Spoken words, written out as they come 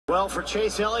Well, for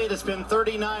Chase Elliott, it's been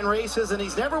 39 races, and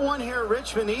he's never won here at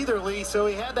Richmond either, Lee, so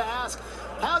he had to ask,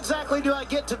 how exactly do I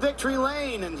get to victory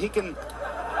lane? And he can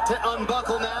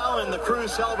unbuckle now, and the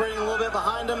crew's celebrating a little bit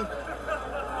behind him.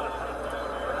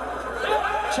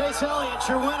 Chase Elliott,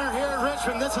 your winner here in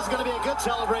Richmond. This is going to be a good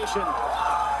celebration.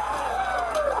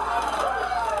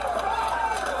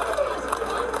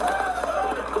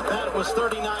 That was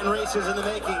 39 races in the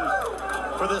making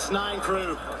for this 9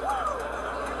 crew.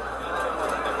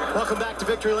 Welcome back to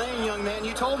Victory Lane, young man.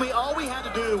 You told me all we had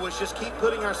to do was just keep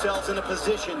putting ourselves in a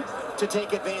position to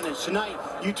take advantage. Tonight,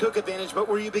 you took advantage, but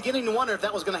were you beginning to wonder if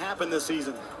that was going to happen this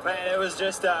season? Man, it was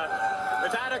just,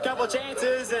 we've had a couple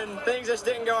chances and things just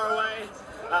didn't go our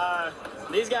way.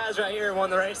 These guys right here won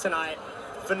the race tonight.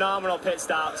 Phenomenal pit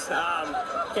stops.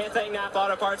 Can't thank Napa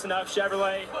Auto Parts enough.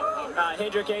 Chevrolet,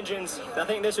 Hendrick Engines. I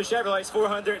think this was Chevrolet's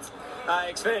 400th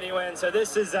Xfinity win, so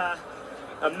this is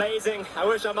amazing. I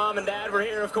wish my mom and dad were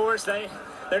here, of course.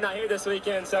 They're not here this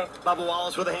weekend, so Bubba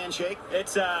Wallace with a handshake.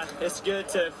 It's good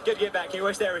to get back here.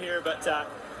 Wish they were here, but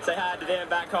say hi to them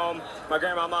back home. My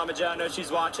grandma, Mama Joe, I know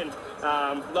she's watching.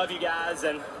 Love you guys,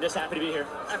 and just happy to be here.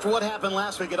 After what happened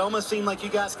last week, it almost seemed like you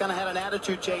guys kind of had an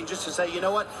attitude change just to say, you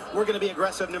know what, we're going to be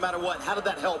aggressive no matter what. How did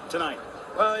that help tonight?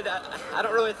 Well, I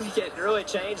don't really think it really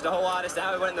changed a whole lot as to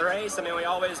how we went in the race. I mean, we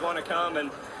always want to come and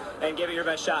give it your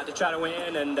best shot to try to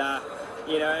win, and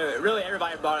you know, really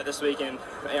everybody brought it this weekend.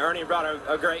 Ernie brought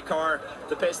a great car.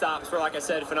 The pit stops were, like I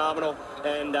said, phenomenal.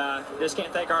 And just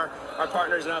can't thank our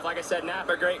partners enough. Like I said,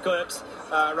 Napa, Great Clips,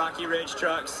 Rocky Ridge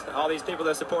Trucks, all these people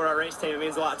that support our race team. It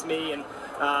means a lot to me. And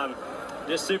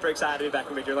just super excited to be back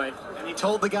in Victory Lane. And he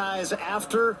told the guys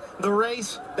after the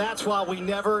race, that's why we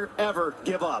never, ever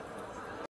give up.